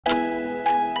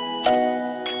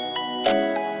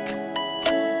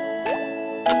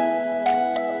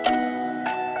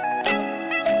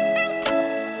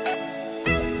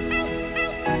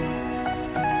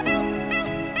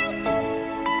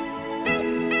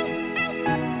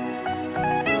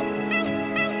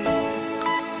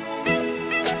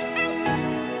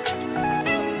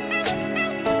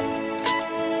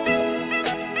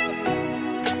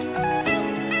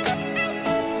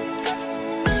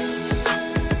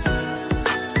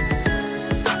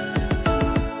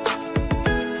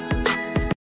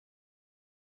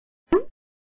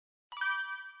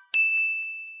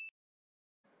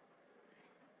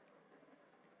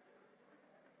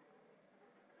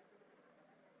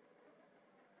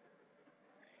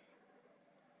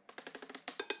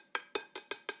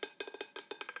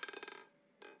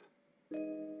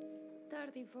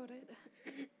34.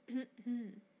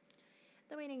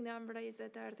 The winning number is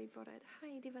 34.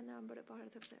 Hide even number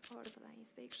part of the outline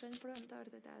section from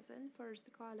 30,000 first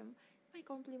column. My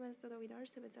compliments to the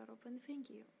winners if it's open. Thank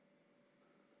you.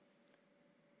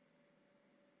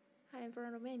 I am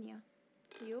from Romania.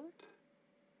 You?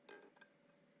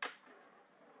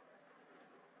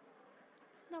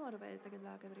 Now what about good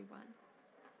luck everyone?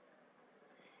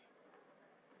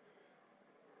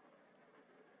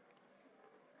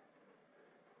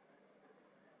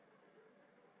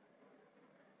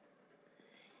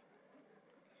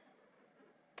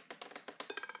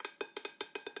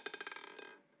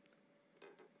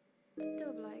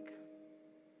 Two black.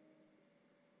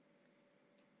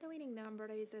 The winning number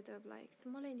is two black.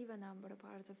 Small and even number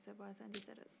part of the button is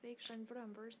a section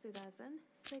from verse 2000,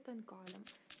 second column.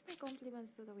 My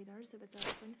compliments to the winners if it's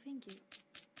open. Thank you.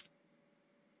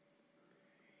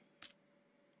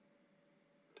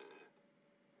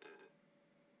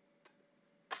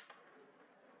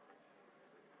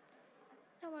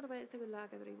 Now what about good luck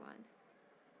everyone?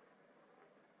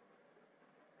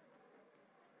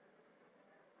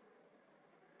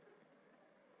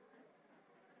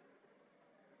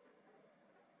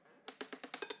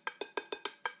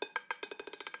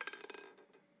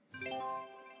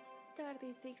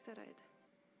 Red.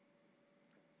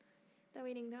 The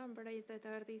winning number is the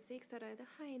 36 red.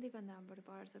 Hide even number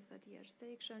parts of the tier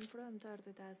section from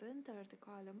 30,000 third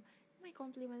column. My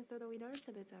compliments to the winners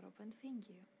if it's open. Thank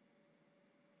you.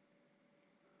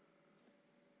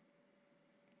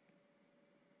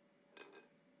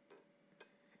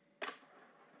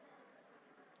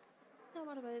 Now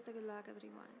what about good luck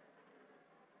everyone?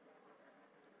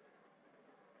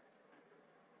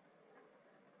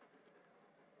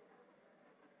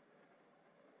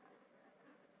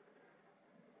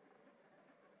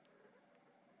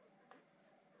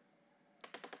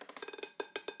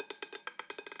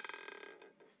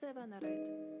 Seven red.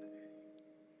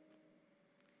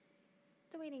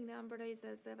 The winning number is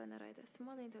 7 red.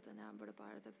 Small into the number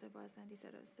part of the button is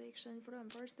a section from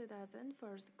verse 2000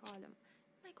 first column.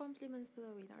 My compliments to the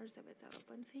winners if it's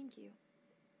open. Thank you.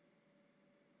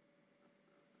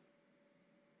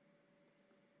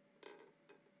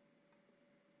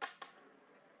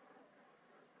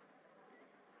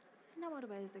 Now what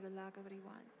about good luck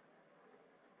everyone?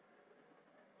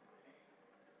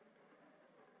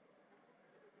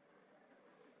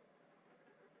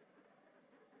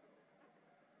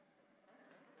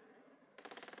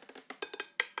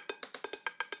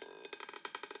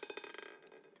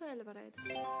 Red.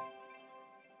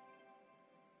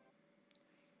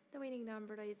 The winning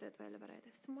number is 12 red.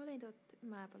 Small and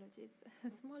my apologies.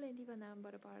 Small and even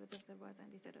number part of the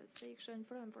button is a section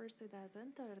from first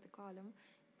 2000 third column.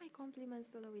 My compliments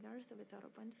to the winners if it's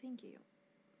open. Thank you.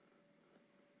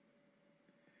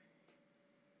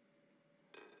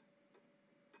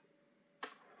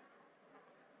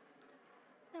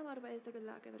 Now what about good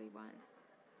luck everyone?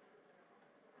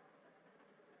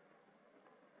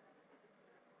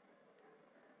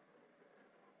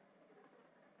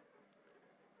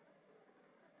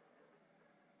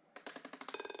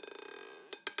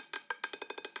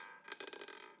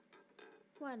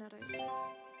 One red.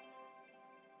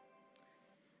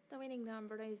 The winning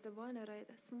number is the 1 red.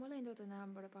 Small into the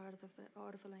number part of the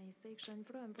outline section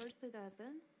from verse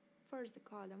 2000 first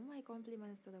column. My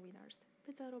compliments to the winners.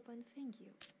 It's open. Thank you.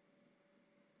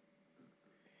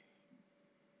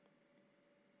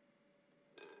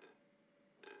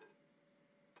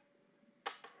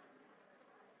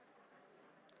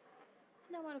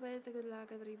 Now what about good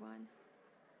luck everyone?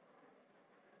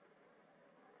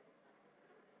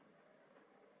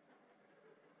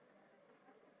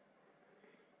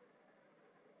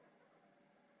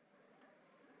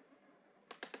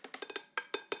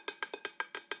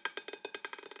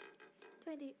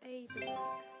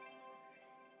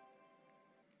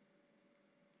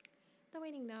 The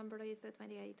winning number is the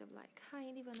 28 black.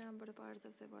 Hide even number parts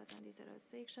of the button is a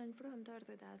section from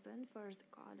 30,000 first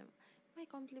column. My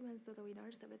compliments to the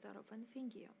winners if it's open.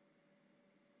 Thank you.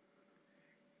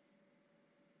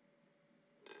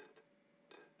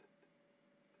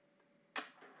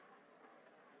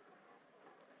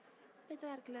 It's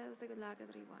our close. Good luck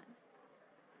everyone.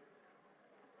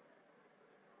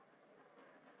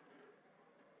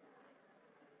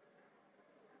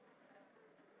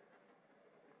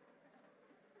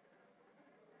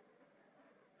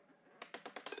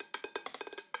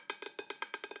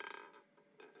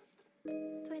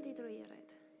 Red.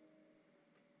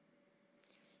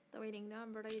 The winning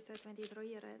number is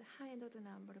 23 red. Hide the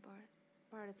number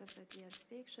parts of the tier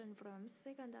section from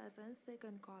second dozen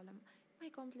second column. My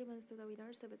compliments to the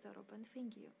winners if it's open.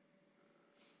 Thank you.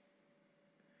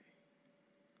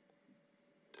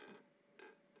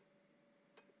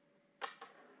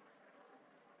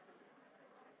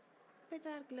 Bids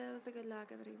are closed. Good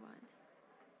luck, everyone.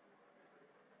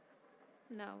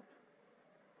 No,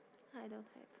 I don't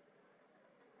have.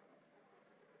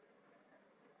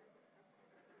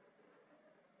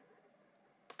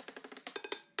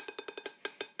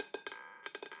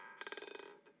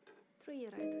 Three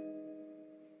red.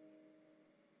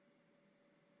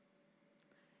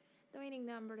 The winning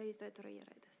number is the 3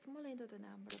 red. Small into the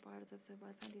number parts of the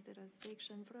percentage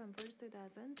section from first to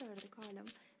dozen, third column.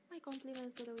 My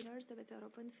compliments to the winners of it are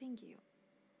open. Thank you.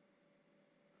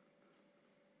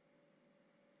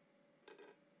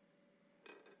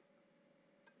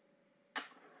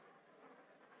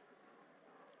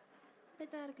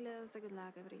 Bids are closed. Good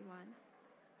luck, everyone.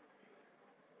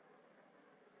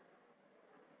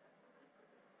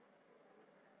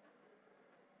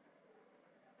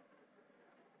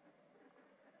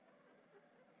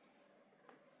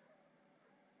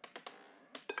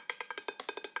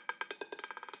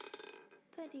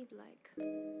 Black.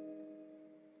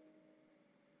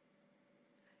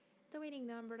 The winning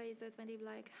number is 20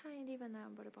 black. High and even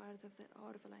number parts of the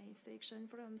outline section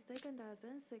from second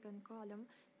dozen, second column.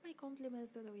 My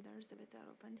compliments to the winners of it are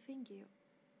open. Thank you.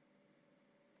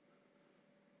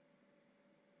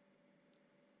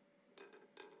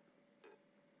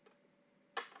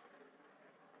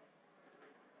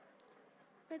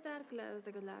 Bids are closed.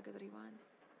 Good luck, everyone.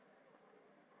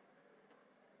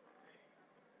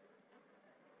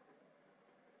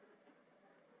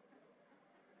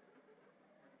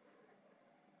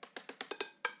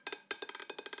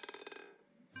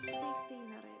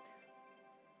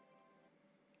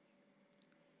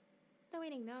 The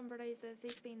winning number is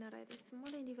 16 red. Small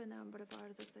and even number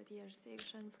parts of the tier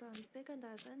section from second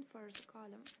dozen, first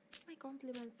column. My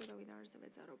compliments to the winners of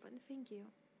it are open. Thank you.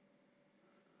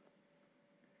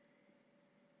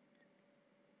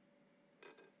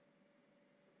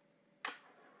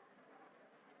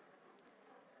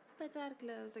 Bids are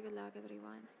closed. Good luck,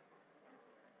 everyone.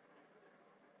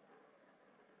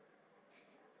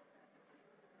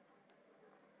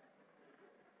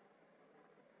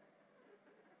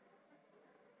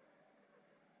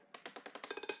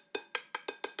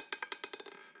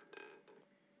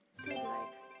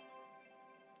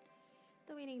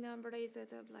 The winning number is 2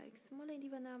 black. Small and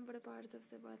even number parts of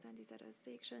the percentage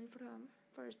section from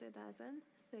first dozen,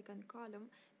 second column.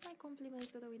 My compliments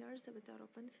to the winners of it are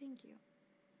open. Thank you.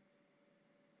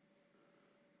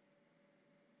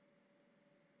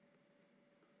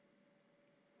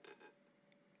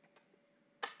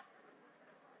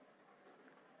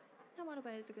 No more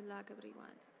best. Good luck,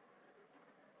 everyone.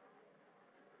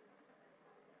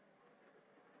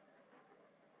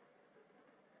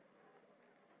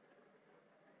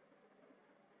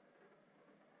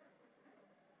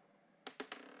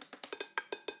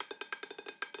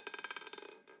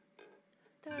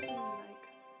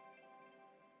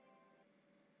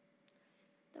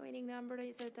 The winning number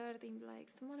is 13 black.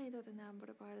 Small into the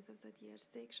number parts of the tier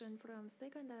section from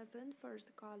second dozen,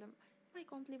 first column. My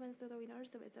compliments to the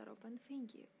winners of it are open.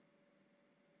 Thank you.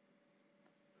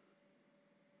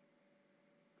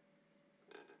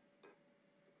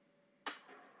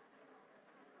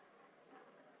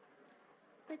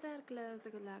 Bids are closed.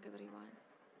 Good luck, everyone.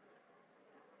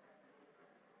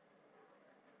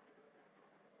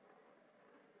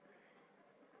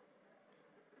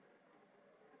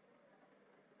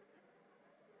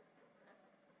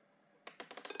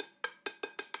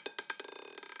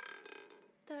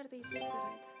 Red.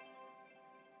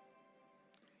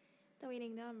 The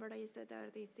winning number is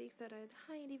 36 red.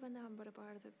 High and even number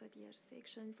parts of the tier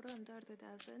section from third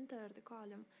dozen, third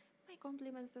column. My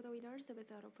compliments to the winners of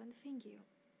it are open. Thank you.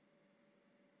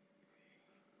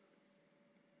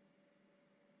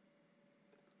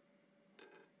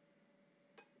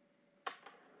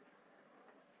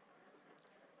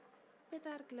 Bids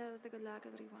are closed. Good luck,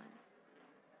 everyone.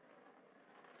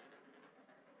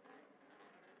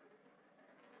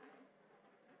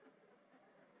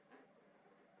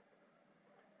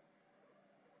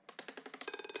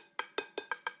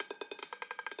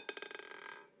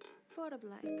 For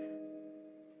black.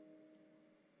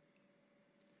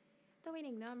 The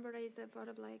winning number is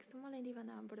for black. Small and even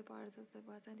number parts of the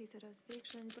percentage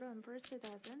section from first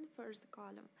dozen, first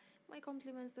column. My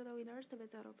compliments to the winners of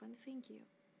it are open. Thank you.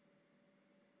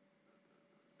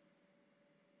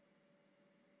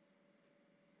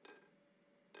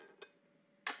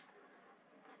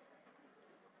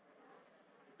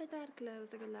 Bids are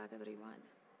closed. Good luck, everyone.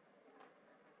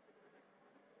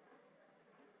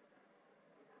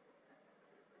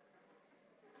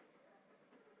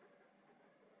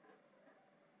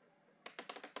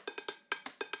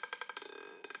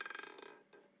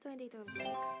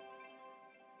 Black.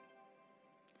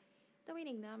 The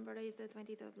winning number is the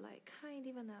 22 black. Kind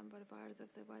even number parts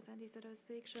of the was and is a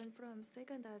section from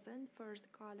second as and first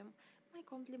column. My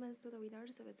compliments to the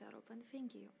winners of the open.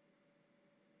 Thank you.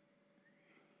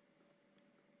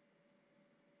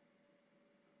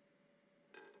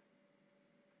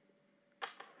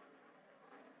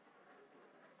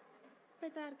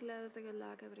 Bets are closed. Good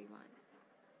luck, everyone.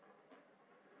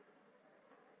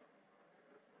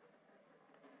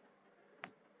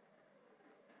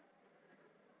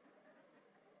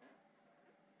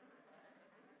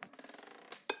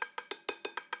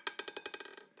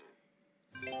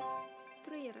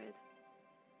 Red.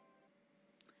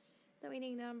 The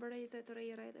winning number is a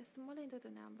 3 red. Small into the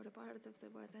number parts of the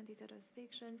was and is a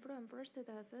section from first to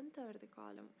the third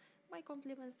column. My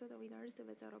compliments to the winners of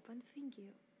the open. Thank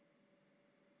you.